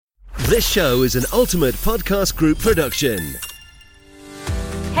This show is an Ultimate Podcast Group production.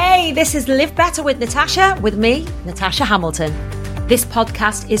 Hey, this is Live Better with Natasha, with me, Natasha Hamilton. This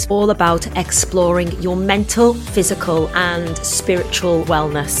podcast is all about exploring your mental, physical and spiritual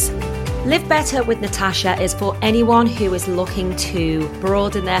wellness. Live Better with Natasha is for anyone who is looking to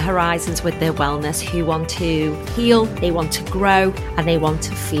broaden their horizons with their wellness, who want to heal, they want to grow, and they want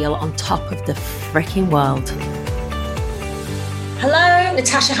to feel on top of the freaking world. Hello,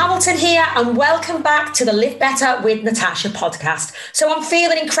 Natasha Hamilton here, and welcome back to the Live Better with Natasha podcast. So I'm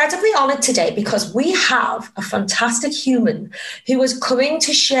feeling incredibly honoured today because we have a fantastic human who is coming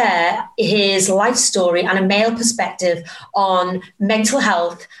to share his life story and a male perspective on mental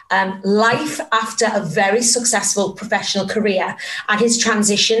health, life after a very successful professional career, and his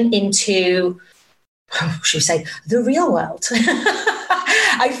transition into, should we say, the real world.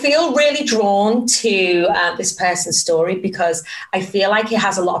 I feel really drawn to this person's story because I feel like it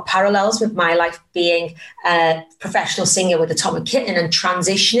has a lot of parallels with my life being a professional singer with Atomic Kitten and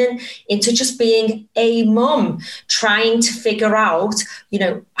transitioning into just being a mum, trying to figure out,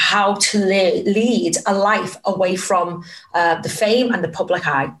 how to lead a life away from the fame and the public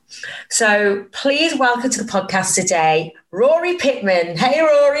eye. So please welcome to the podcast today, Rory Pittman. Hey,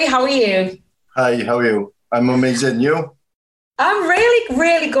 Rory, how are you? Hi, how are you? I'm amazing. You? I'm really,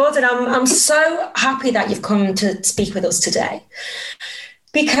 really good. And I'm so happy that you've come to speak with us today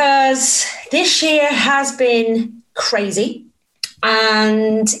because this year has been crazy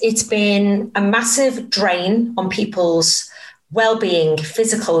and it's been a massive drain on people's well-being,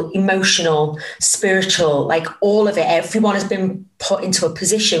 physical, emotional, spiritual, like all of it. Everyone has been put into a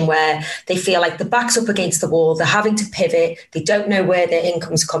position where they feel like the back's up against the wall. They're having to pivot. They don't know where their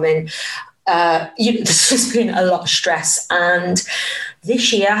income's coming. There's just been a lot of stress, and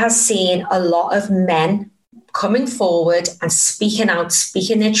this year has seen a lot of men coming forward and speaking out,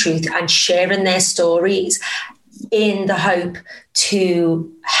 speaking their truth and sharing their stories in the hope to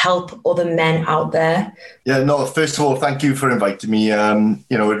help other men out there. Yeah, no, first of all, thank you for inviting me.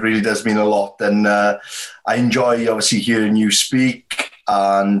 It really does mean a lot, and I enjoy obviously hearing you speak.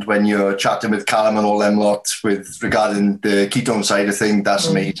 And when you're chatting with Callum and all them lot regarding the ketone side of things, that's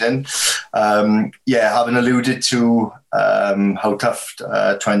amazing. Having alluded to how tough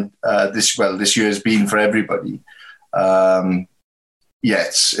this year has been for everybody.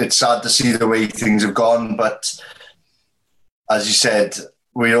 It's sad to see the way things have gone, but as you said,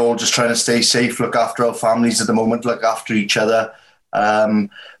 we're all just trying to stay safe, look after our families at the moment, look after each other.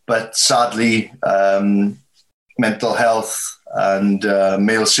 But sadly, mental health and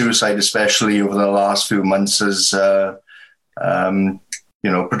male suicide, especially over the last few months, has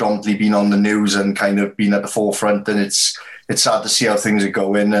predominantly been on the news and kind of been at the forefront. And it's sad to see how things are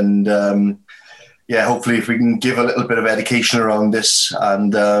going. And hopefully, if we can give a little bit of education around this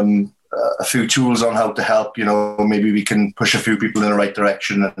and a few tools on how to help, maybe we can push a few people in the right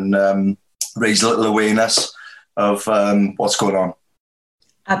direction and raise a little awareness of what's going on.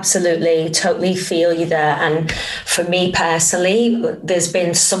 Absolutely, totally feel you there. And for me personally, there's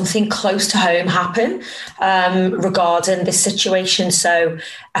been something close to home happen regarding this situation. So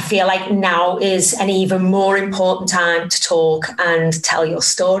I feel like now is an even more important time to talk and tell your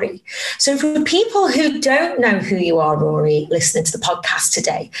story. So for people who don't know who you are, Rory, listening to the podcast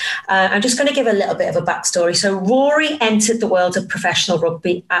today, I'm just going to give a little bit of a backstory. So Rory entered the world of professional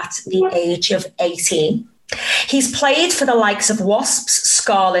rugby at the age of 18. He's played for the likes of Wasps,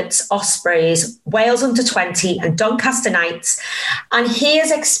 Scarlets, Ospreys, Wales Under-20 and Doncaster Knights, and he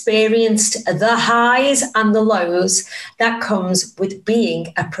has experienced the highs and the lows that comes with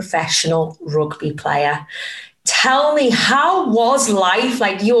being a professional rugby player. Tell me, how was life?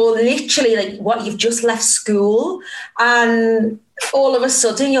 Like, you're literally you've just left school and all of a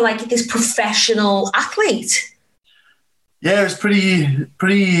sudden you're like this professional athlete. Yeah, it was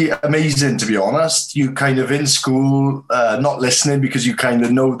pretty amazing, to be honest. You kind of in school, not listening because you kind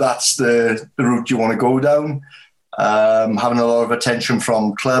of know that's the route you want to go down. Having a lot of attention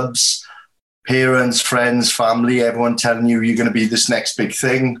from clubs, parents, friends, family, everyone telling you you're going to be this next big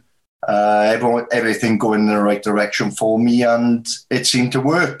thing. Everything going in the right direction for me, and it seemed to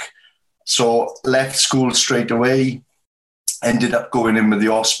work. So left school straight away, ended up going in with the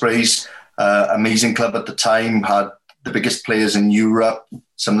Ospreys, amazing club at the time, had the biggest players in Europe,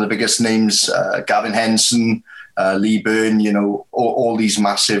 some of the biggest names, Gavin Henson, Lee Byrne, all these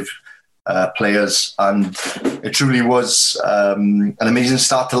massive players. And it truly was an amazing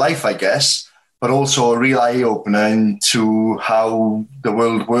start to life, I guess, but also a real eye-opener into how the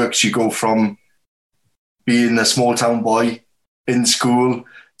world works. You go from being a small-town boy in school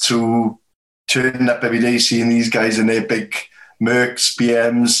to turning up every day, seeing these guys in their big Mercs,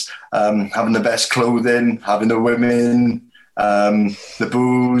 BMs, having the best clothing, having the women, the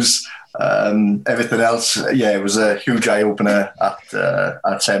booze, everything else. Yeah, it was a huge eye-opener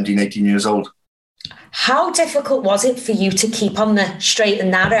at 17, 18 years old. How difficult was it for you to keep on the straight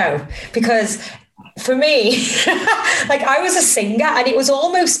and narrow? Because for me, like I was a singer and it was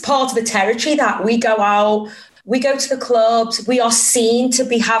almost part of the territory that we go out, we go to the clubs, we are seen to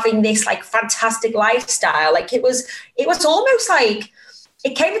be having this like fantastic lifestyle. Like it was almost like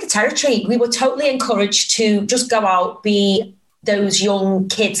it came with the territory. We were totally encouraged to just go out, be those young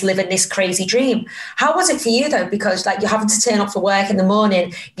kids living this crazy dream. How was it for you though? Because like you're having to turn up for work in the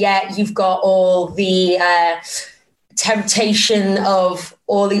morning, yet you've got all the temptation of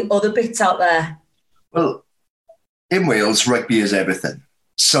all the other bits out there. Well, in Wales, rugby is everything.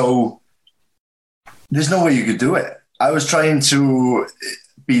 So there's no way you could do it. I was trying to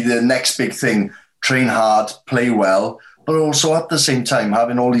be the next big thing, train hard, play well, but also at the same time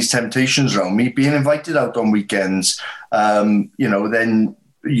having all these temptations around me, being invited out on weekends, then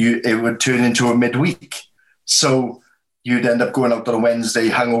it would turn into a midweek. So you'd end up going out on a Wednesday,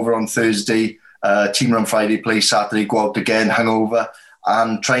 hangover on Thursday, team run Friday, play Saturday, go out again, hangover,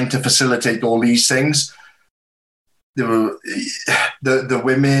 and trying to facilitate all these things. There were the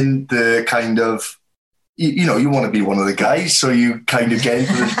women, the kind of, you want to be one of the guys, so you kind of get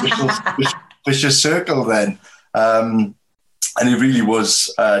into this vicious circle then. And it really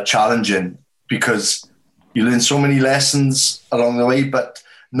was challenging because you learn so many lessons along the way, but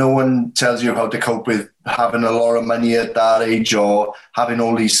no one tells you how to cope with having a lot of money at that age or having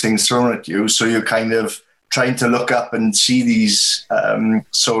all these things thrown at you. So you're kind of trying to look up and see these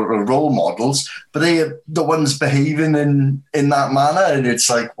sort of role models, but they are the ones behaving in that manner. And it's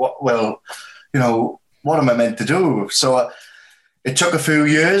like, what am I meant to do? So it took a few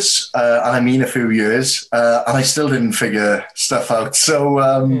years, and I mean a few years, and I still didn't figure stuff out. So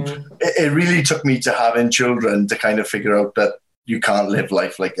it really took me to having children to kind of figure out that you can't live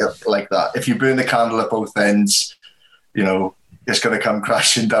life like that. If you burn the candle at both ends, it's going to come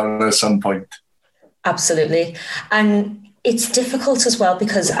crashing down at some point. Absolutely. And it's difficult as well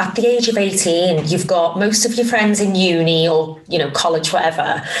because at the age of 18, you've got most of your friends in uni or, college,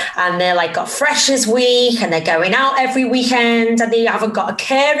 whatever, and they're like got freshers week and they're going out every weekend and they haven't got a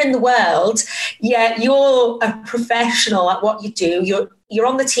care in the world. Yet you're a professional at what you do. You're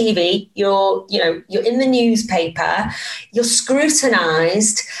on the TV, you're in the newspaper, you're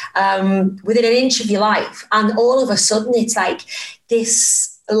scrutinized within an inch of your life. And all of a sudden it's like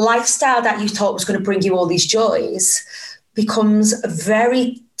this lifestyle that you thought was going to bring you all these joys becomes a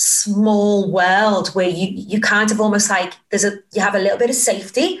very small world where you kind of almost like you have a little bit of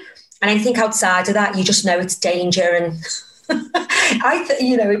safety, and I think outside of that you just know it's danger, and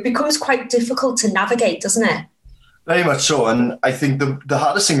it becomes quite difficult to navigate, doesn't it? Very much so. And I think the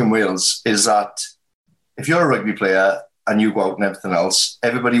hardest thing in Wales is that if you're a rugby player and you go out and everything else,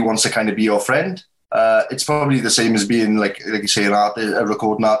 everybody wants to kind of be your friend. It's probably the same as being like you say, an artist, a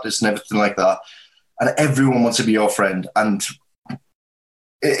recording artist and everything like that. And everyone wants to be your friend. And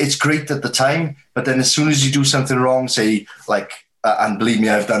it's great at the time, but then as soon as you do something wrong, say like, and believe me,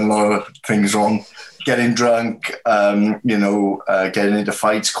 I've done a lot of things wrong, getting drunk, getting into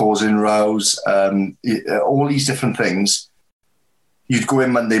fights, causing rows, all these different things. You'd go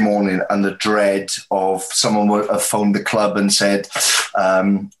in Monday morning and the dread of someone would have phoned the club and said,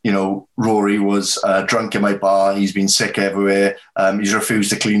 Rory was drunk in my bar. He's been sick everywhere. He's refused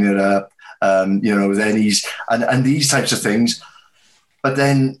to clean it up. Then he's, and these types of things. But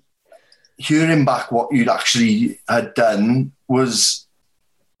then hearing back what you'd actually had done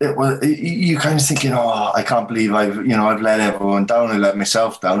you kind of thinking, I can't believe I've let everyone down and let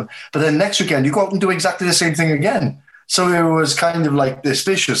myself down. But then next weekend you go out and do exactly the same thing again. So it was kind of like this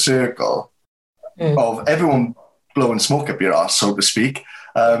vicious circle of everyone blowing smoke up your ass, so to speak.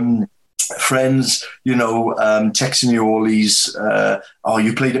 Friends, texting you all these,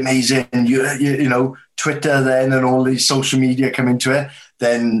 you played amazing, Twitter then and all these social media come into it.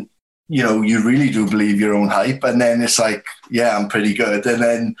 Then, you really do believe your own hype. And then it's like, yeah, I'm pretty good. And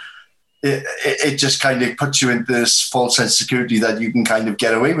then it just kind of puts you into this false sense of security that you can kind of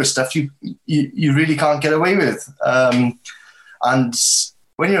get away with stuff you really can't get away with. And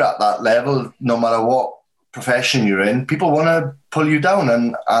when you're at that level, no matter what profession you're in, people want to pull you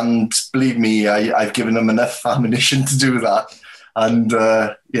down. And believe me, I've given them enough ammunition to do that. And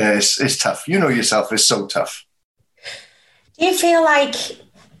it's tough. You know yourself, it's so tough. Do you feel like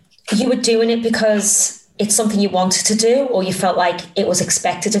you were doing it because it's something you wanted to do, or you felt like it was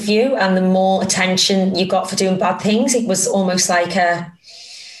expected of you, and the more attention you got for doing bad things, it was almost like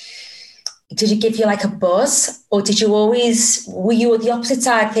did it give you like a buzz, or were you at the opposite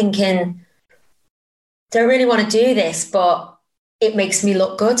side thinking, don't really want to do this, but it makes me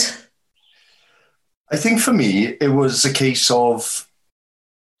look good? I think for me, it was a case of,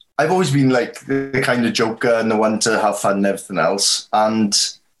 I've always been like the kind of joker and the one to have fun and everything else. And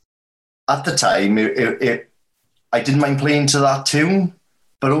at the time, I didn't mind playing to that tune.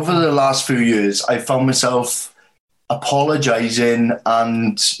 But over the last few years, I found myself apologising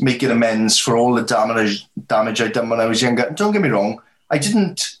and making amends for all the damage I'd done when I was younger. Don't get me wrong, I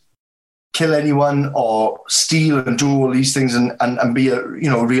didn't kill anyone or steal and do all these things and be a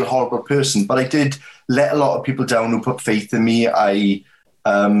real horrible person. But I did let a lot of people down who put faith in me. I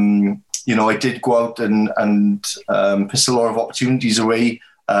did go out and piss a lot of opportunities away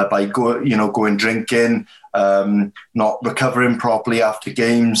by going drinking, not recovering properly after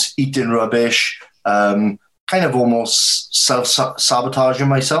games, eating rubbish, kind of almost self-sabotaging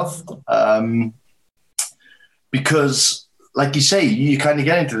myself. Because, like you say, you kind of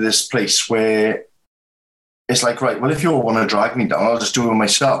get into this place where it's like, right, well, if you all want to drag me down, I'll just do it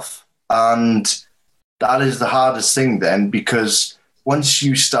myself. And that is the hardest thing then, because once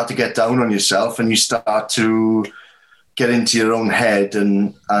you start to get down on yourself and you start to get into your own head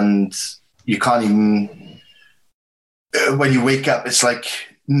and you can't even, when you wake up, it's like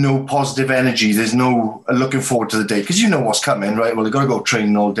no positive energy. There's no looking forward to the day because you know what's coming, right? Well, I've got to go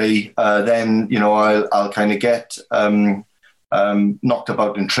training all day. Then, I'll kind of get knocked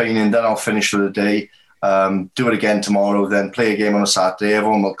about in training. Then I'll finish for the day, do it again tomorrow, then play a game on a Saturday.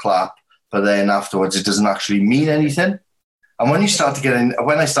 Everyone will clap. But then afterwards, it doesn't actually mean anything. And when I started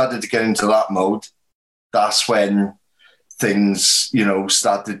to get into that mode, that's when things,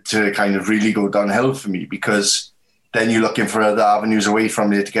 started to kind of really go downhill for me, because then you're looking for other avenues away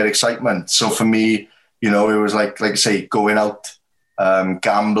from it to get excitement. So for me, it was like I say, going out,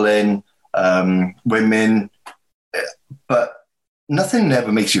 gambling, women, but nothing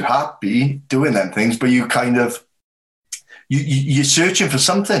ever makes you happy doing them things, but you kind of, you're searching for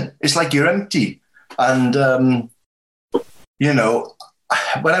something. It's like you're empty. And,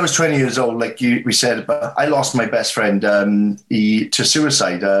 when I was 20 years old, like we said, I lost my best friend to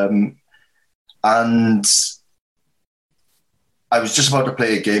suicide. And I was just about to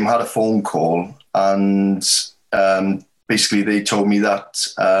play a game, had a phone call, and basically they told me that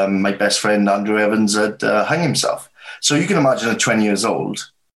my best friend, Andrew Evans, had hung himself. So you can imagine at 20 years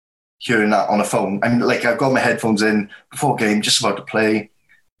old, hearing that on a phone. And I've got my headphones in before game, just about to play,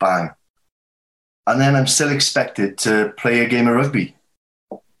 bang. And then I'm still expected to play a game of rugby.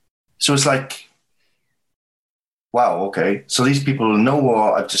 So it's like, wow, okay. So these people know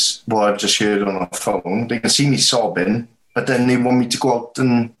what I've just heard on the phone. They can see me sobbing, but then they want me to go out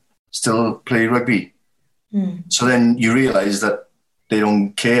and still play rugby. Mm. So then you realise that they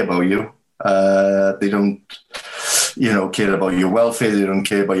don't care about you. They don't, care about your welfare. They don't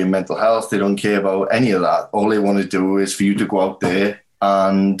care about your mental health. They don't care about any of that. All they want to do is for you to go out there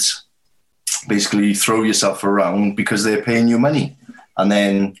and basically throw yourself around because they're paying you money. And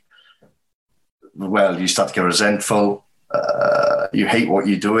then, well, you start to get resentful. You hate what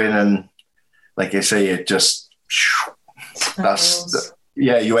you're doing. And like I say, it just,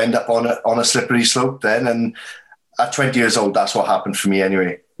 you end up on a slippery slope then. And at 20 years old, that's what happened for me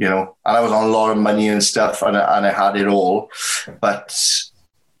anyway, and I was on a lot of money and stuff, and I had it all, but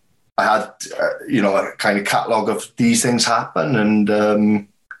I had, a kind of catalogue of these things happen. And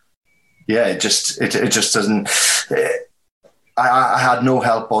it just doesn't, I had no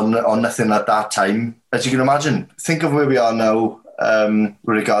help on nothing at that time. As you can imagine, think of where we are now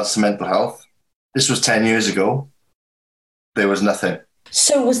with regards to mental health. This was 10 years ago. There was nothing.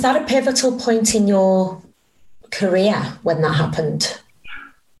 So was that a pivotal point in your career when that happened?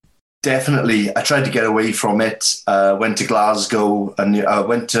 Definitely. I tried to get away from it. Went to Glasgow, and I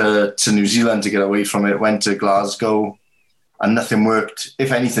went to New Zealand to get away from it. Went to Glasgow, and nothing worked.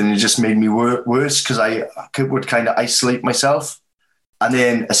 If anything, it just made me worse, because I would kind of isolate myself. And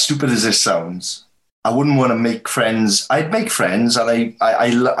then, as stupid as this sounds, I wouldn't want to make friends. I'd make friends, and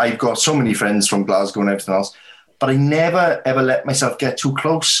I've got so many friends from Glasgow and everything else, but I never, ever let myself get too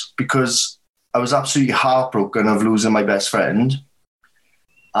close, because I was absolutely heartbroken of losing my best friend.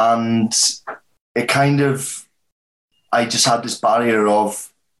 And it kind of, I just had this barrier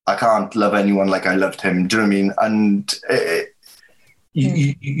of, I can't love anyone like I loved him. Do you know what I mean? And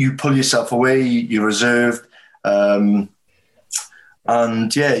you pull yourself away, you're reserved. You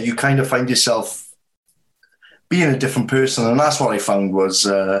kind of find yourself being a different person. And that's what I found was,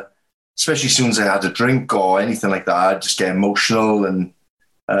 especially as soon as I had a drink or anything like that, I'd just get emotional, and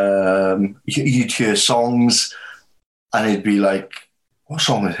you'd hear songs and it'd be like, what's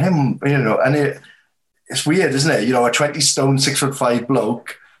wrong with him? You know, and it's weird, isn't it? You know, a 20 stone, 6'5"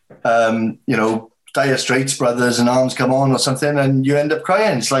 bloke, you know, Dire Straits brothers and arms come on or something, and you end up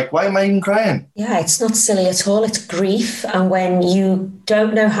crying. It's like, why am I even crying? Yeah, it's not silly at all. It's grief. And when you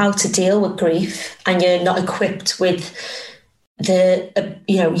don't know how to deal with grief and you're not equipped with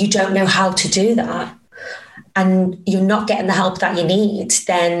you don't know how to do that, and you're not getting the help that you need,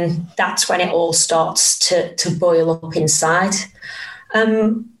 then that's when it all starts to boil up inside.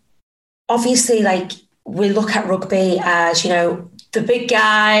 Obviously, like, we look at rugby as, you know, the big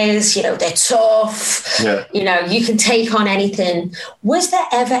guys, you know, they're tough. Yeah. You know, you can take on anything. Was there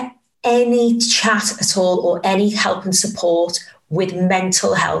ever any chat at all or any help and support with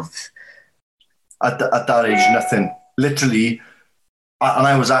mental health? At that age, nothing. Literally, and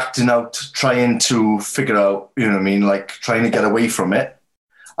I was acting out, trying to figure out, you know what I mean, like trying to get away from it.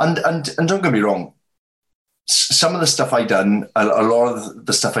 And don't get me wrong, some of the stuff I done, a lot of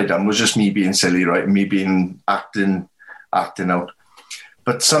the stuff I done was just me being silly, right? Me being acting out.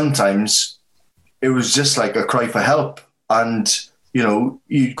 But sometimes it was just like a cry for help. And, you know,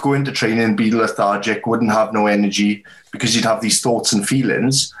 you'd go into training and be lethargic, wouldn't have no energy because you'd have these thoughts and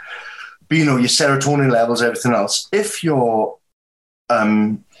feelings. But, you know, your serotonin levels, everything else. If you're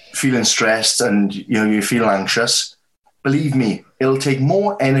feeling stressed and, you know, you feel anxious, believe me, it'll take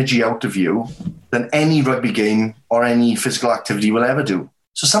more energy out of you than any rugby game or any physical activity will ever do.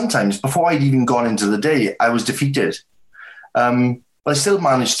 So sometimes before I'd even gone into the day, I was defeated. But I still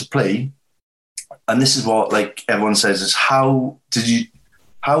managed to play. And this is what, like, everyone says is, how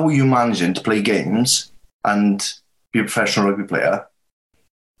were you managing to play games and be a professional rugby player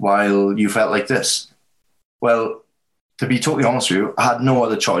while you felt like this? Well, to be totally honest with you, I had no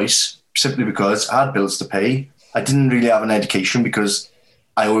other choice, simply because I had bills to pay. I didn't really have an education because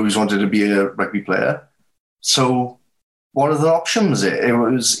I always wanted to be a rugby player. So what are the options? It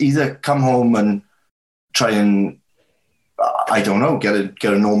was either come home and try and, I don't know, get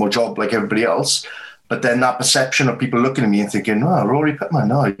a normal job like everybody else. But then that perception of people looking at me and thinking, oh, Rory Pittman,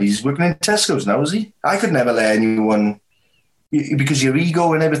 no, he's working in Tesco's now, is he? I could never let anyone, because your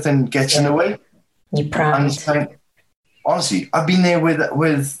ego and everything gets in the way. You're proud. And honestly, I've been there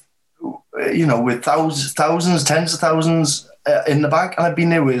with you know, with thousands, tens of thousands in the bank, and I've been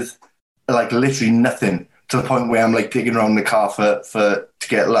there with like literally nothing, to the point where I'm like digging around the car to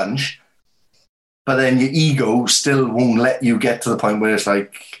get lunch. But then your ego still won't let you get to the point where it's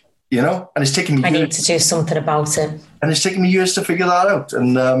like, you know, and it's taken me I years. need to do something about it. And it's taken me years to figure that out.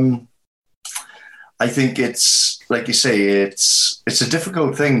 And I think it's, like you say, it's a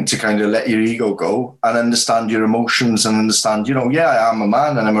difficult thing to kind of let your ego go and understand your emotions and understand, you know, yeah, I am a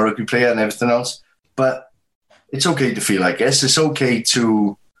man and I'm a rugby player and everything else. But it's okay to feel, I guess. It's okay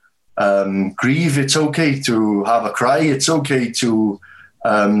to grieve. It's okay to have a cry. It's okay to...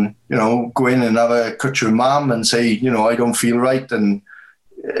 you know, go in and have a cut your mum and say, you know, I don't feel right. And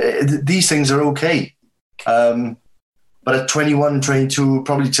these things are okay. But at 21, 22,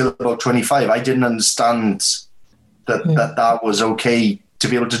 probably till about 25, I didn't understand that was okay to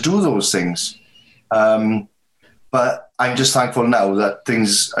be able to do those things. But I'm just thankful now that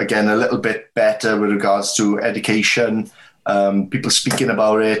things, again, a little bit better with regards to education, people speaking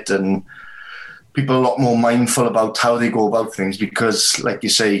about it, and people a lot more mindful about how they go about things, because, like you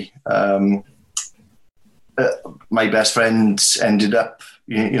say, my best friend ended up,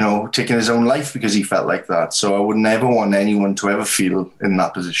 you know, taking his own life because he felt like that. So I would never want anyone to ever feel in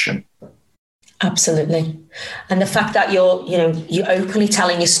that position. Absolutely. And the fact that you're openly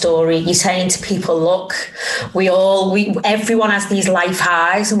telling your story, you're saying to people, look, everyone has these life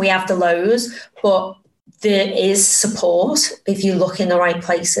highs and we have the lows, but there is support if you look in the right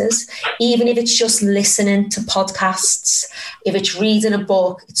places, even if it's just listening to podcasts, if it's reading a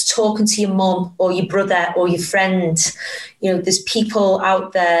book, it's talking to your mum or your brother or your friend. You know, there's people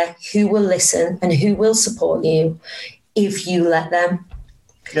out there who will listen and who will support you if you let them.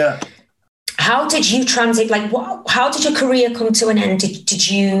 Yeah. How did you transit? Like, how did your career come to an end? Did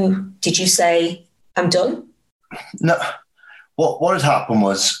you say, I'm done? No. What had happened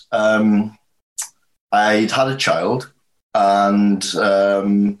was, I'd had a child, and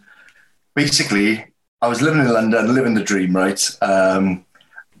basically I was living in London, living the dream, right? I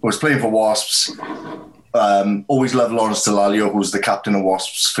was playing for Wasps. Always loved Lawrence Dallaglio, who was the captain of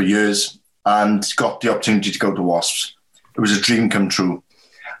Wasps for years, and got the opportunity to go to Wasps. It was a dream come true.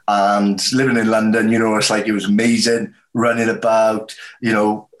 And living in London, you know, it's like, it was amazing, running about, you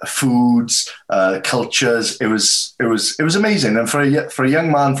know, foods, cultures. It was amazing. And for a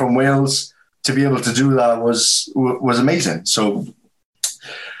young man from Wales to be able to do that was amazing. So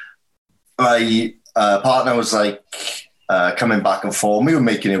my partner was like, coming back and forth. We were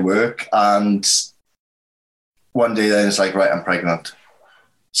making it work. And one day then it's like, right, I'm pregnant.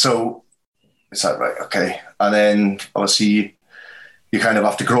 So it's like, right, okay. And then obviously you kind of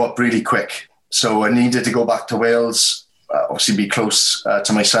have to grow up really quick. So I needed to go back to Wales, obviously be close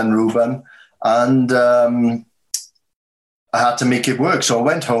to my son, Ruben. And I had to make it work. So I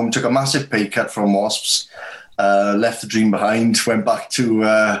went home, took a massive pay cut from Wasps, left the dream behind, went back to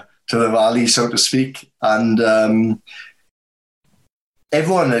the valley, so to speak. And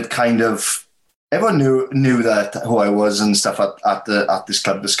everyone knew that who I was and stuff at this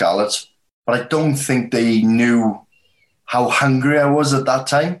club, the Scarlets. But I don't think they knew how hungry I was at that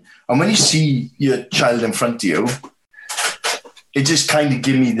time. And when you see your child in front of you, it just kind of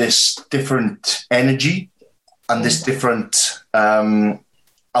gave me this different energy and this different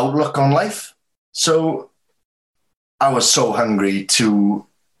outlook on life. So I was so hungry to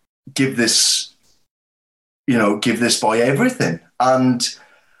give this boy everything. And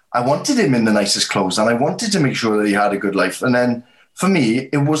I wanted him in the nicest clothes, and I wanted to make sure that he had a good life. And then for me,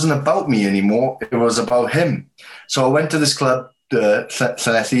 it wasn't about me anymore. It was about him. So I went to this club, the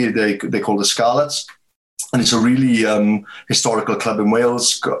Llanelli, they call the Scarlets. And it's a really historical club in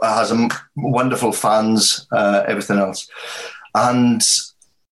Wales. Has wonderful fans, everything else. And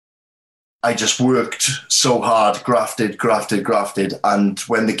I just worked so hard, grafted. And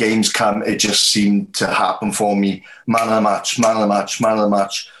when the games come, it just seemed to happen for me. Man of the match.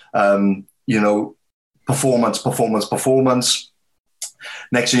 Performance.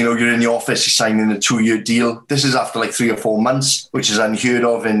 Next thing you know, you're in the office, you're signing a 2-year deal. This is after like 3 or 4 months, which is unheard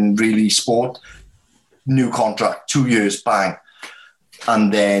of in really sport. New contract, 2 years, bang.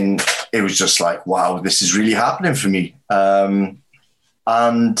 And then it was just like, wow, this is really happening for me. And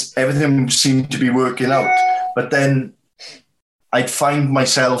everything seemed to be working out. But then I'd find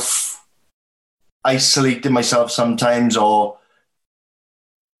myself isolating myself sometimes, or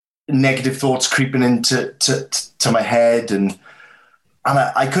negative thoughts creeping into my head. And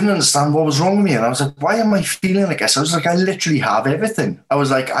I couldn't understand what was wrong with me. And I was like, why am I feeling like this? I was like, I literally have everything. I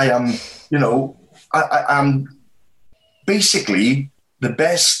was like, I am, I'm basically the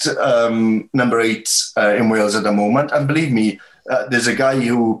best number 8 in Wales at the moment. And believe me, there's a guy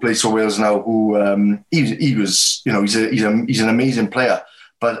who plays for Wales now who he was, he's an amazing player.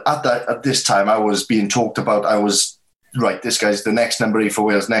 But at this time, I was being talked about. I was, right, this guy's the next number 8 for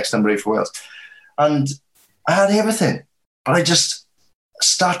Wales, And I had everything. But I just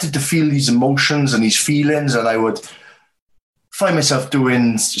started to feel these emotions and these feelings, and I would find myself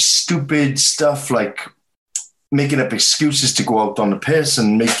doing stupid stuff like making up excuses to go out on the piss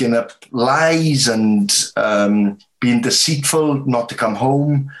and making up lies and being deceitful not to come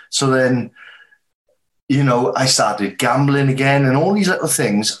home. So then, I started gambling again and all these little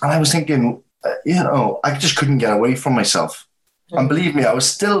things. And I was thinking, I just couldn't get away from myself. Mm-hmm. And believe me, I was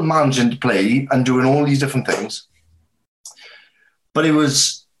still managing to play and doing all these different things. But it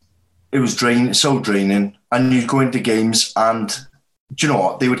was draining, so draining. And you'd go into games, and do you know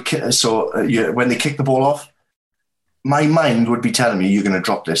what? They would when they kick the ball off, my mind would be telling me, "You're going to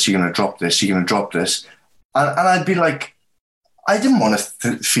drop this. You're going to drop this. You're going to drop this," and I'd be like, "I didn't want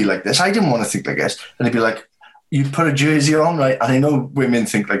to feel like this. I didn't want to think like this." And they'd be like, "You put a jersey on, right?" And I know women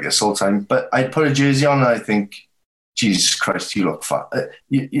think like this all the time, but I'd put a jersey on, and I think, "Jesus Christ, you look fat.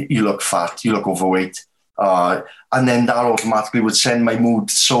 You look fat. You look overweight." And then that automatically would send my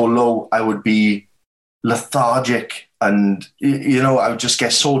mood so low. I would be lethargic, and I would just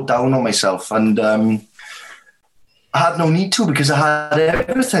get so down on myself. And I had no need to, because I had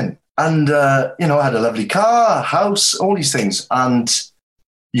everything. And I had a lovely car, house, all these things. And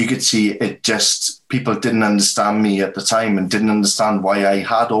you could see it just, people didn't understand me at the time and didn't understand why I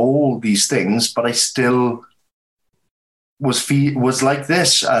had all these things, but I still was like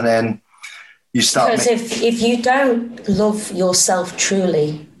this. And then you start... Because if you don't love yourself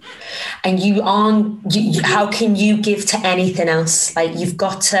truly, and you aren't, how can you give to anything else? Like, you've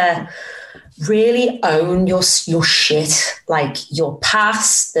got to really own your shit, like your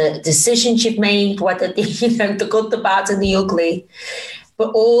past, the decisions you've made, whether the good, the bad, and the ugly.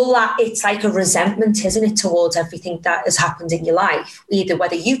 But all that, it's like a resentment, isn't it, towards everything that has happened in your life, either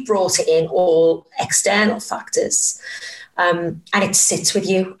whether you've brought it in or external factors. And it sits with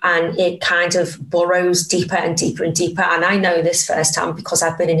you, and it kind of burrows deeper and deeper and deeper. And I know this firsthand because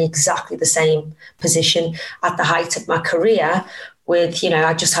I've been in exactly the same position at the height of my career with,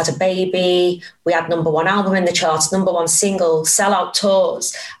 I just had a baby. We had #1 album in the charts, #1 single, sellout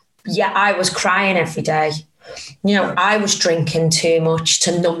tours. Yeah, I was crying every day. I was drinking too much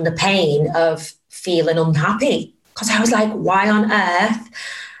to numb the pain of feeling unhappy, because I was like, why on earth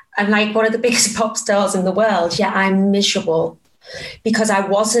I'm like one of the biggest pop stars in the world, yet I'm miserable because I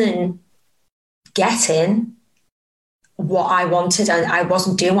wasn't getting what I wanted and I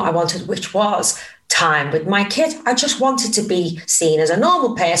wasn't doing what I wanted, which was time with my kid. I just wanted to be seen as a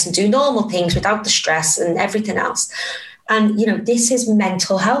normal person, do normal things without the stress and everything else. And, this is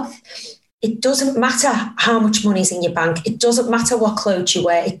mental health. It doesn't matter how much money's in your bank. It doesn't matter what clothes you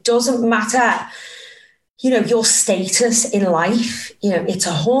wear. It doesn't matter, your status in life. It's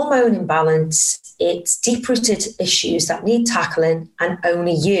a hormone imbalance. It's deep-rooted issues that need tackling, and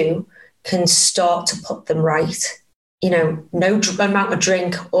only you can start to put them right. No amount of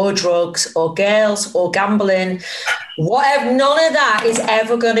drink or drugs or girls or gambling, whatever, none of that is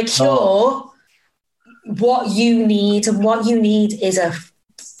ever going to cure what you need. And what you need is a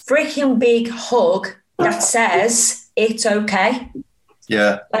freaking big hug that says it's okay.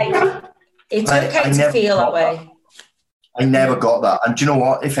 Yeah. It's okay to feel that way. I never got that. And do you know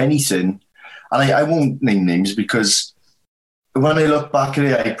what? If anything, and I won't name names because when I look back at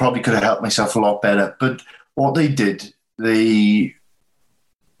it, I probably could have helped myself a lot better. But what they did, they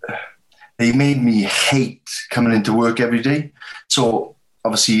made me hate coming into work every day. So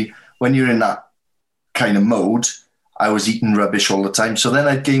obviously, when you're in that kind of mode, I was eating rubbish all the time. So then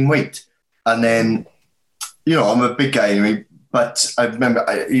I'd gain weight. And then, I'm a big guy anyway, but I remember,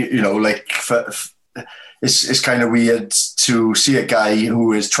 it's kind of weird to see a guy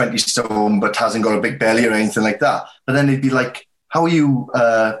who is 20 stone but hasn't got a big belly or anything like that. But then they'd be like, how are you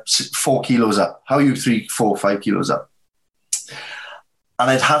 4 kilos up? How are you 3, 4, 5 kilos up? And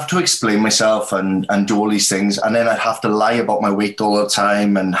I'd have to explain myself and do all these things. And then I'd have to lie about my weight all the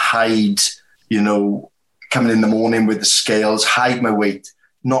time and hide, coming in the morning with the scales, hide my weight,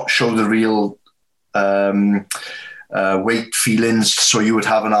 not show the real weight feelings. So you would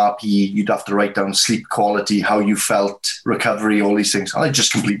have an RP, you'd have to write down sleep quality, how you felt, recovery, all these things. And I'd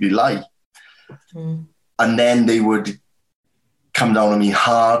just completely lie. Mm. And then they would come down on me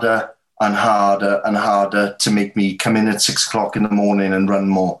harder and harder and harder to make me come in at 6 o'clock in the morning and run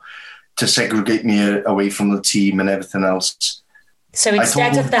more, to segregate me away from the team and everything else. So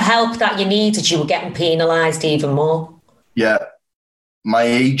instead of the help that you needed, you were getting penalised even more. Yeah. My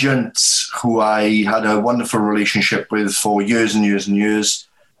agent, who I had a wonderful relationship with for years and years and years,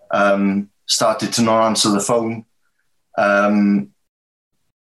 started to not answer the phone.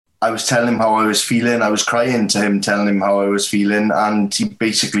 I was telling him how I was feeling. I was crying to him, telling him how I was feeling, and he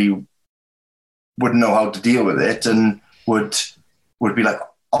basically wouldn't know how to deal with it and would be like,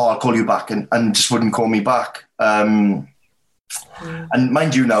 oh, I'll call you back, and just wouldn't call me back. And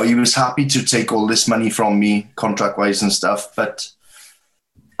mind you now, he was happy to take all this money from me, contract-wise and stuff,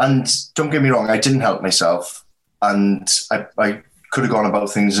 and don't get me wrong, I didn't help myself, and I could have gone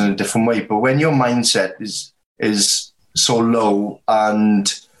about things in a different way. But when your mindset is so low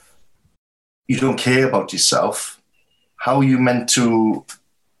and you don't care about yourself, how are you meant to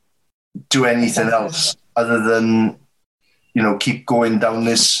do anything else other than, keep going down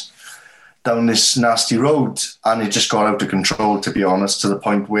this nasty road? And it just got out of control, to be honest, to the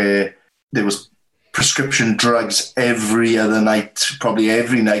point where there was prescription drugs every other night, probably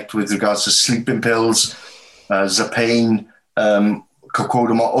every night, with regards to sleeping pills, Zapain,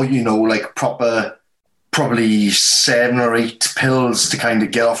 cocodamol, like proper, probably 7 or 8 pills to kind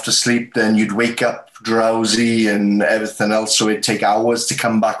of get off to sleep. Then you'd wake up drowsy and everything else, so it'd take hours to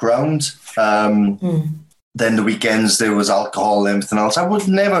come back round. Then the weekends there was alcohol and everything else. I would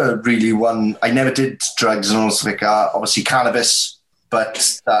never really I never did drugs and all like that. Obviously cannabis,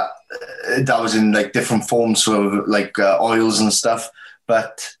 but that was in like different forms, of like oils and stuff.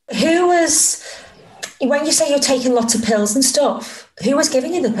 But when you say you're taking lots of pills and stuff, who was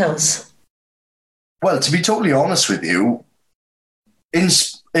giving you the pills? Well, to be totally honest with you, in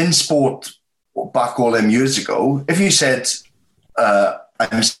sport back all them years ago, if you said,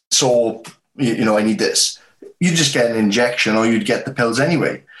 I'm sore, I need this, you'd just get an injection or you'd get the pills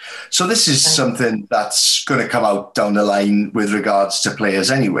anyway. So this is something that's going to come out down the line with regards to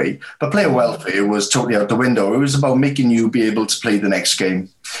players anyway. But player welfare was totally out the window. It was about making you be able to play the next game.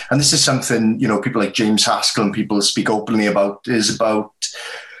 And this is something, people like James Haskell and people speak openly about, is about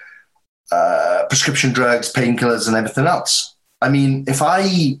prescription drugs, painkillers and everything else. I mean, if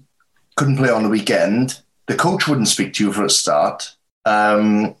I couldn't play on the weekend, the coach wouldn't speak to you for a start.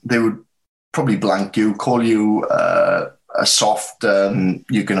 They would probably blank you, call you a soft,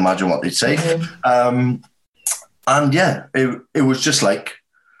 you can imagine what they'd say. Mm-hmm. And yeah, it was just like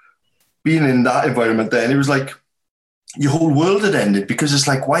being in that environment then. It was like your whole world had ended, because it's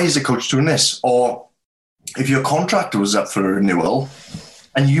like, why is the coach doing this? Or if your contract was up for renewal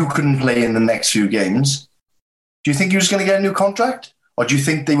and you couldn't play in the next few games, do you think he was going to get a new contract? Or do you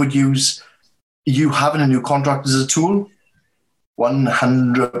think they would use you having a new contract as a tool?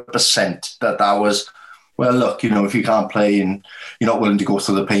 100% that was, well, look, if you can't play and you're not willing to go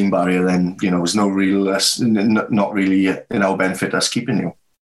through the pain barrier, then, there's no real, not really in our benefit us keeping you.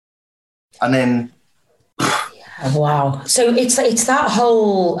 And then... Wow. So it's that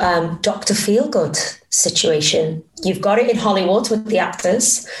whole Dr. Feelgood situation. You've got it in Hollywood with the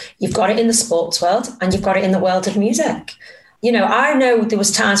actors, you've got it in the sports world, and you've got it in the world of music. I know there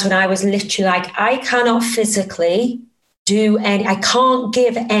was times when I was literally like, I cannot physically I can't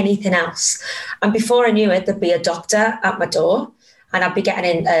give anything else. And before I knew it, there'd be a doctor at my door and I'd be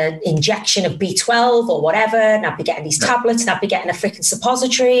getting an injection of B12 or whatever. And I'd be getting these tablets and I'd be getting a freaking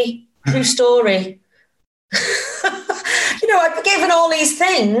suppository. True story. I'd be given all these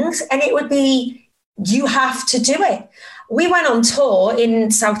things and it would be, you have to do it. We went on tour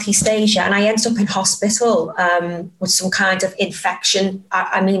in Southeast Asia and I ended up in hospital with some kind of infection.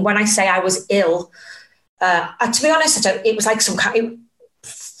 I mean, when I say I was ill, to be honest, it was like some kind.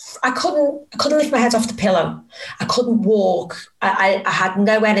 I couldn't lift my head off the pillow. I couldn't walk. I had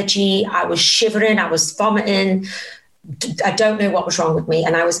no energy. I was shivering. I was vomiting. I don't know what was wrong with me.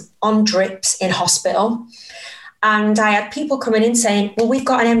 And I was on drips in hospital. And I had people coming in saying, well, we've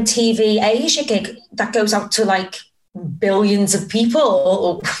got an MTV Asia gig that goes out to like billions of people,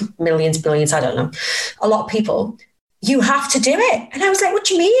 or millions, billions, I don't know, a lot of people. You have to do it. And I was like, what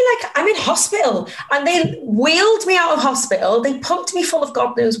do you mean? Like, I'm in hospital. And they wheeled me out of hospital. They pumped me full of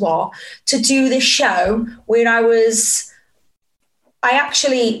God knows what to do this show where I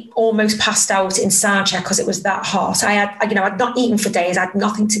actually almost passed out in soundcheck because it was that hot. I'd not eaten for days. I had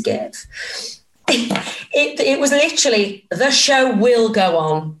nothing to give. It was literally, the show will go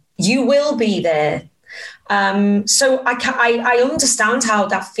on. You will be there. So I understand how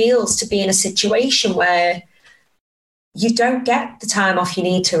that feels to be in a situation where you don't get the time off you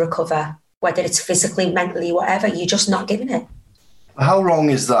need to recover, whether it's physically, mentally, whatever. You're just not giving it. How wrong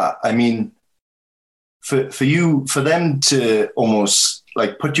is that? I mean, for them to almost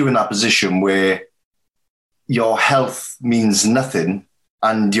like put you in that position where your health means nothing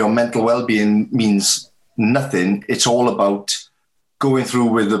and your mental well-being means nothing. It's all about going through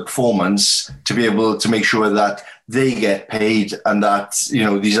with the performance to be able to make sure that they get paid and that,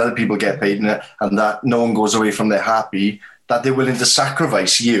 these other people get paid and that no one goes away from there happy, that they're willing to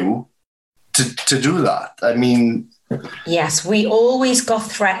sacrifice you to do that. I mean... Yes, we always got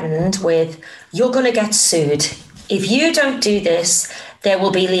threatened with, you're going to get sued. If you don't do this, there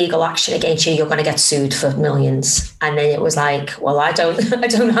will be legal action against you. You're going to get sued for millions. And then it was like, well, I don't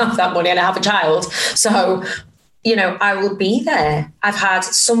have that money and I have a child. So... I will be there. I've had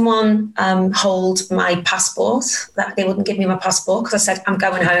someone hold my passport. That they wouldn't give me my passport because I said I'm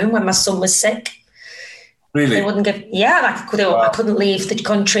going home when my son was sick. Really? They wouldn't give. Yeah, I couldn't leave the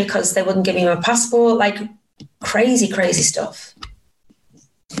country because they wouldn't give me my passport. Like crazy stuff.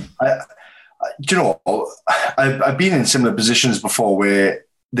 I've been in similar positions before where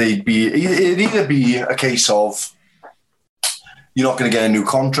it'd either be a case of you're not going to get a new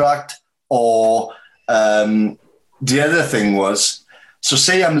contract or. The other thing was, so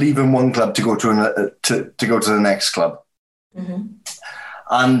say I'm leaving one club to go to go to the next club,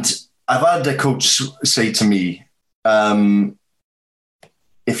 and I've had the coach say to me,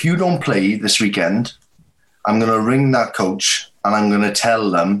 "If you don't play this weekend, I'm going to ring that coach and I'm going to tell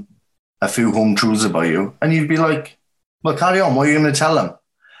them a few home truths about you." And you'd be like, "Well, carry on. What are you going to tell them?"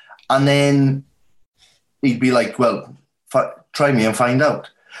 And then he'd be like, "Well, try me and find out."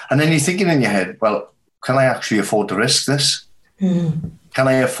 And then you're thinking in your head, well, can I actually afford to risk this? Can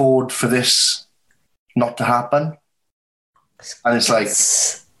I afford for this not to happen? And it's like,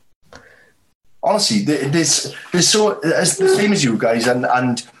 honestly, there's so, it's the same as you guys.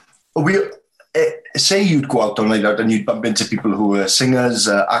 And we say you'd go out on like that and you'd bump into people who are singers,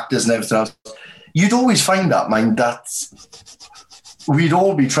 actors and everything else. You'd always find that, mind, that we'd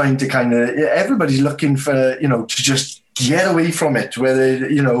all be trying to everybody's looking for, to just get away from it, whether,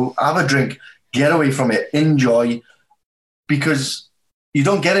 have a drink, get away from it, enjoy, because you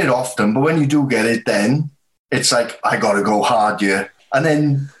don't get it often, but when you do get it, then it's like, I got to go hard here. And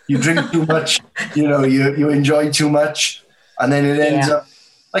then you drink too much, you enjoy too much, and then it ends up,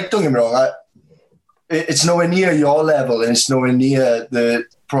 like, don't get me wrong, it's nowhere near your level, and it's nowhere near the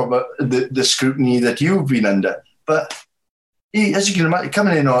scrutiny that you've been under. But as you can imagine,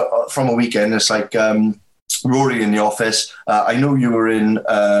 coming in from a weekend, it's like, Rory in the office. I know you were in,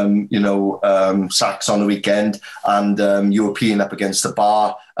 Saks on the weekend, and you were peeing up against the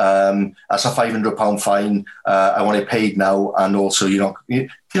bar. That's a £500 fine. I want it paid now, and also,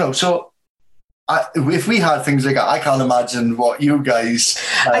 so if we had things like that, I can't imagine what you guys.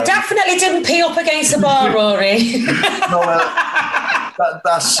 I definitely didn't pee up against the bar, Rory. No,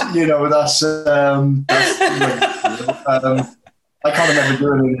 that's I can't remember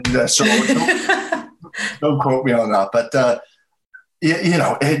doing it there, so don't quote me on that. But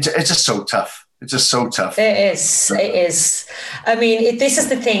it's just so tough. It's just so tough. It is. I mean, this is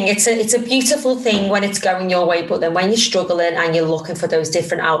the thing. It's a beautiful thing when it's going your way, but then when you're struggling and you're looking for those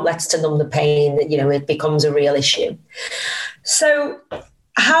different outlets to numb the pain, it becomes a real issue. So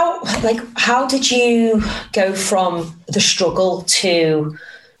how did you go from the struggle to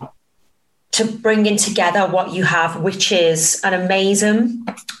bringing together what you have, which is an amazing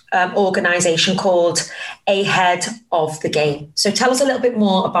organisation called Ahead of the Game? So tell us a little bit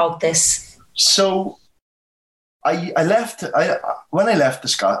more about this. So when I left the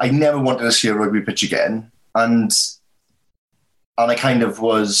Scots, I never wanted to see a rugby pitch again. And I kind of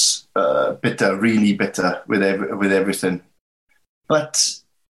was bitter, really bitter with everything. But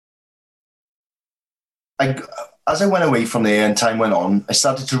as I went away from there and time went on, I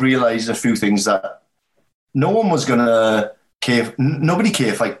started to realise a few things, that no one was going to care. Nobody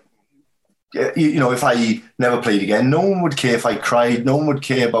cared if if I never played again. No one would care if I cried. No one would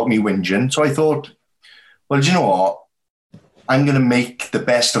care about me whinging. So I thought, well, do you know what? I'm going to make the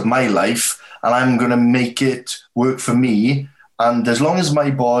best of my life, and I'm going to make it work for me. And as long as my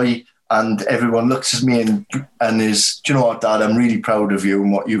boy and everyone looks at me and is, do you know what, Dad, I'm really proud of you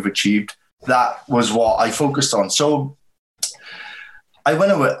and what you've achieved. That was what I focused on. So I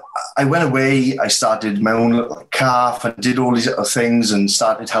went away. I started my own little calf and did all these little things and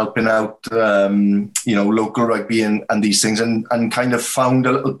started helping out, local rugby and these things, and kind of found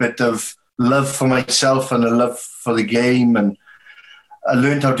a little bit of love for myself and a love for the game. And I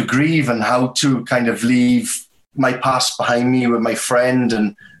learned how to grieve and how to kind of leave my past behind me with my friend.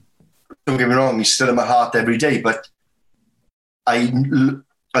 And don't get me wrong, he's still in my heart every day, but I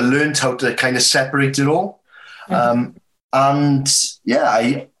learned how to kind of separate it all. Mm-hmm.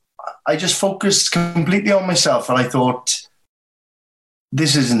 I just focused completely on myself, and I thought,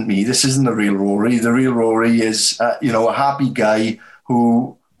 this isn't me. This isn't the real Rory. The real Rory is, a happy guy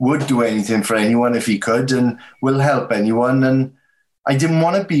who would do anything for anyone if he could and will help anyone. And I didn't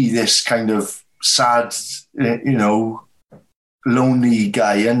want to be this kind of sad, lonely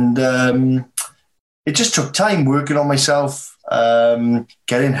guy. And it just took time working on myself,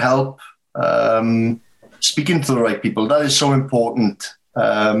 getting help, speaking to the right people. That is so important.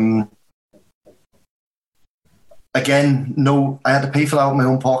 Again, I had to pay for that out of my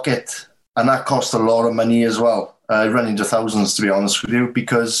own pocket, and that cost a lot of money as well. I ran into thousands, to be honest with you,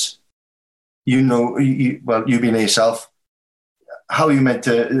 because you being yourself, how you meant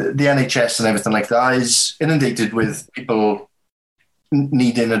to, the NHS and everything like that is inundated with people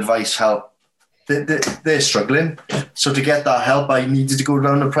needing advice, help. They're struggling. So to get that help, I needed to go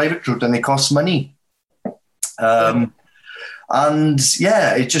down a private route, and it costs money.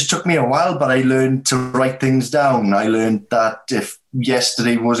 It just took me a while, but I learned to write things down. I learned that if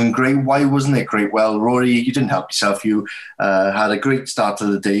yesterday wasn't great, why wasn't it great? Well, Rory, you didn't help yourself. You had a great start to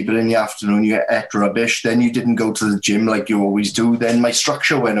the day, but in the afternoon you ate rubbish. Then you didn't go to the gym like you always do. Then my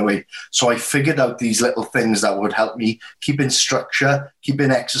structure went away. So I figured out these little things that would help me keeping structure,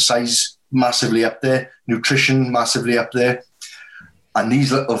 keeping exercise massively up there, nutrition massively up there. And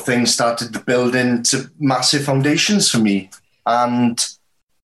these little things started to build into massive foundations for me. And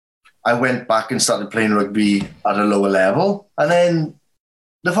I went back and started playing rugby at a lower level. And then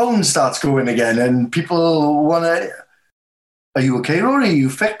the phone starts going again, and people want to, are you okay, Rory? Are you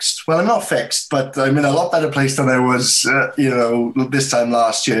fixed? Well, I'm not fixed, but I'm in a lot better place than I was, this time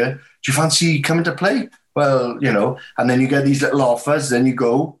last year. Do you fancy coming to play? Well, and then you get these little offers, then you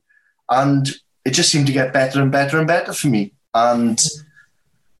go. And it just seemed to get better and better and better for me. And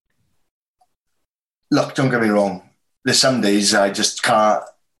look, don't get me wrong. There's some days I just can't.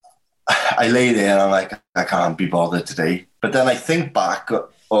 I lay there and I'm like, I can't be bothered today. But then I think back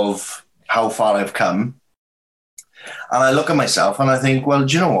of how far I've come, and I look at myself and I think, well,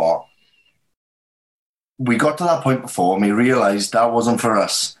 do you know what? We got to that point before and we realised that wasn't for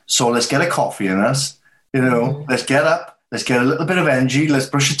us. So let's get a coffee in us. Let's get up. Let's get a little bit of energy. Let's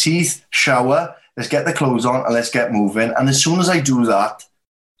brush your teeth, shower. Let's get the clothes on and let's get moving. And as soon as I do that,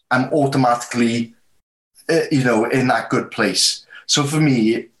 I'm automatically in that good place. So for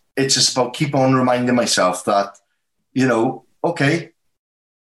me, it's just about keep on reminding myself that, okay,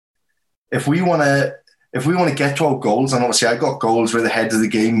 if we want to get to our goals, and obviously I got goals with the head of the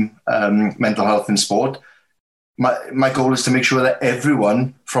game, mental health in sport. My goal is to make sure that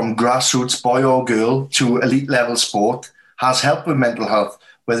everyone from grassroots, boy or girl, to elite level sport has help with mental health,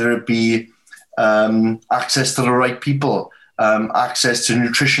 whether it be access to the right people, access to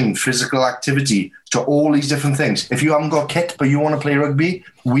nutrition, physical activity, to all these different things. If you haven't got kit, but you want to play rugby,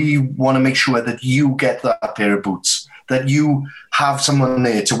 we want to make sure that you get that pair of boots, that you have someone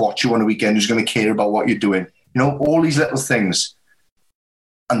there to watch you on a weekend who's going to care about what you're doing. You know, all these little things.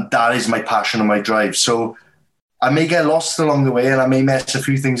 And that is my passion and my drive. So I may get lost along the way and I may mess a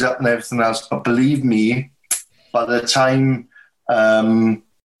few things up and everything else, but believe me, by the time I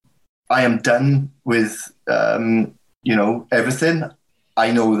am done with, everything,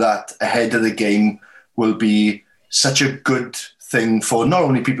 I know that Ahead of the Game will be such a good thing for not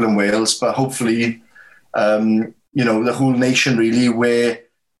only people in Wales, but hopefully, the whole nation really, where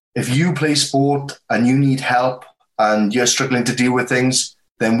if you play sport and you need help and you're struggling to deal with things,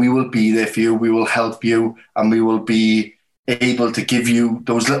 then we will be there for you, we will help you, and we will be able to give you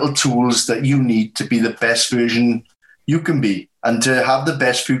those little tools that you need to be the best version you can be and to have the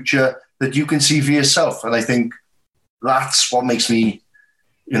best future that you can see for yourself. And I think that's what makes me,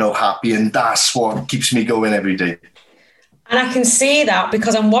 happy, and that's what keeps me going every day. And I can see that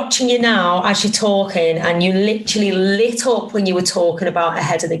because I'm watching you now as you're talking, and you literally lit up when you were talking about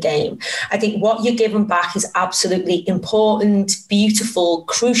Ahead of the Game. I think what you're giving back is absolutely important, beautiful,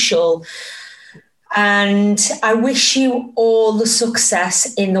 crucial. And I wish you all the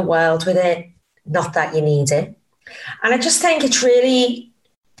success in the world with it. Not that you need it. And I just think it's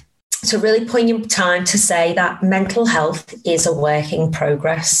a really poignant time to say that mental health is a work in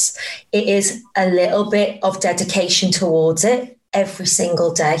progress. It is a little bit of dedication towards it every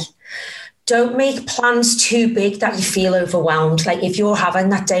single day. Don't make plans too big that you feel overwhelmed. Like if you're having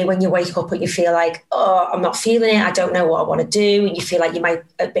that day when you wake up and you feel like, oh, I'm not feeling it, I don't know what I want to do, and you feel like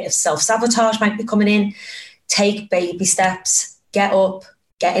a bit of self-sabotage might be coming in, take baby steps, get up,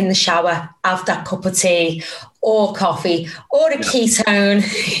 get in the shower, have that cup of tea or coffee or a ketone,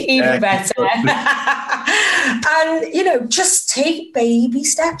 even better. And, just take baby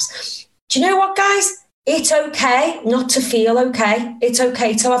steps. Do you know what, guys? It's okay not to feel okay. It's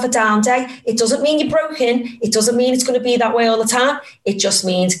okay to have a down day. It doesn't mean you're broken. It doesn't mean it's going to be that way all the time. It just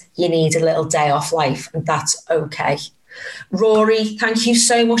means you need a little day off life, and that's okay. Rory, thank you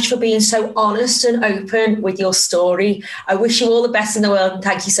so much for being so honest and open with your story. I wish you all the best in the world, and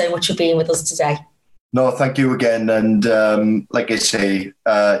thank you so much for being with us today. No, thank you again. And like I say,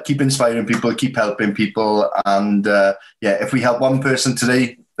 keep inspiring people, keep helping people. And if we help one person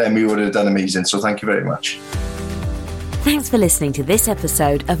today, then we would have done amazing. So thank you very much. Thanks for listening to this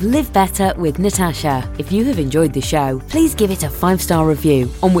episode of Live Better with Natasha. If you have enjoyed the show, please give it a 5-star review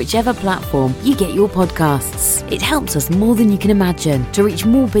on whichever platform you get your podcasts. It helps us more than you can imagine to reach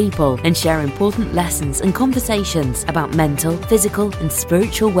more people and share important lessons and conversations about mental, physical and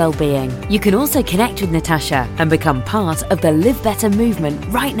spiritual well-being. You can also connect with Natasha and become part of the Live Better movement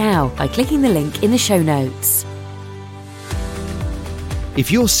right now by clicking the link in the show notes. If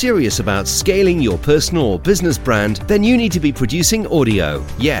you're serious about scaling your personal or business brand, then you need to be producing audio.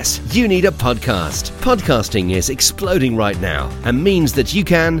 Yes, you need a podcast. Podcasting is exploding right now and means that you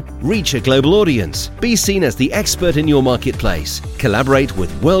can reach a global audience, be seen as the expert in your marketplace, collaborate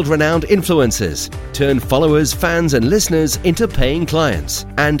with world-renowned influencers, turn followers, fans and listeners into paying clients,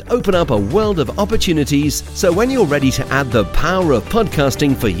 and open up a world of opportunities. So when you're ready to add the power of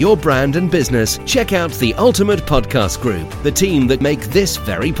podcasting for your brand and business, check out the Ultimate Podcast Group, the team that make this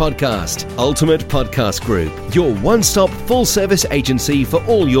very podcast. Ultimate Podcast Group, your one-stop full-service agency for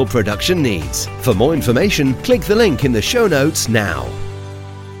all your production needs. For more information, click the link in the show notes now.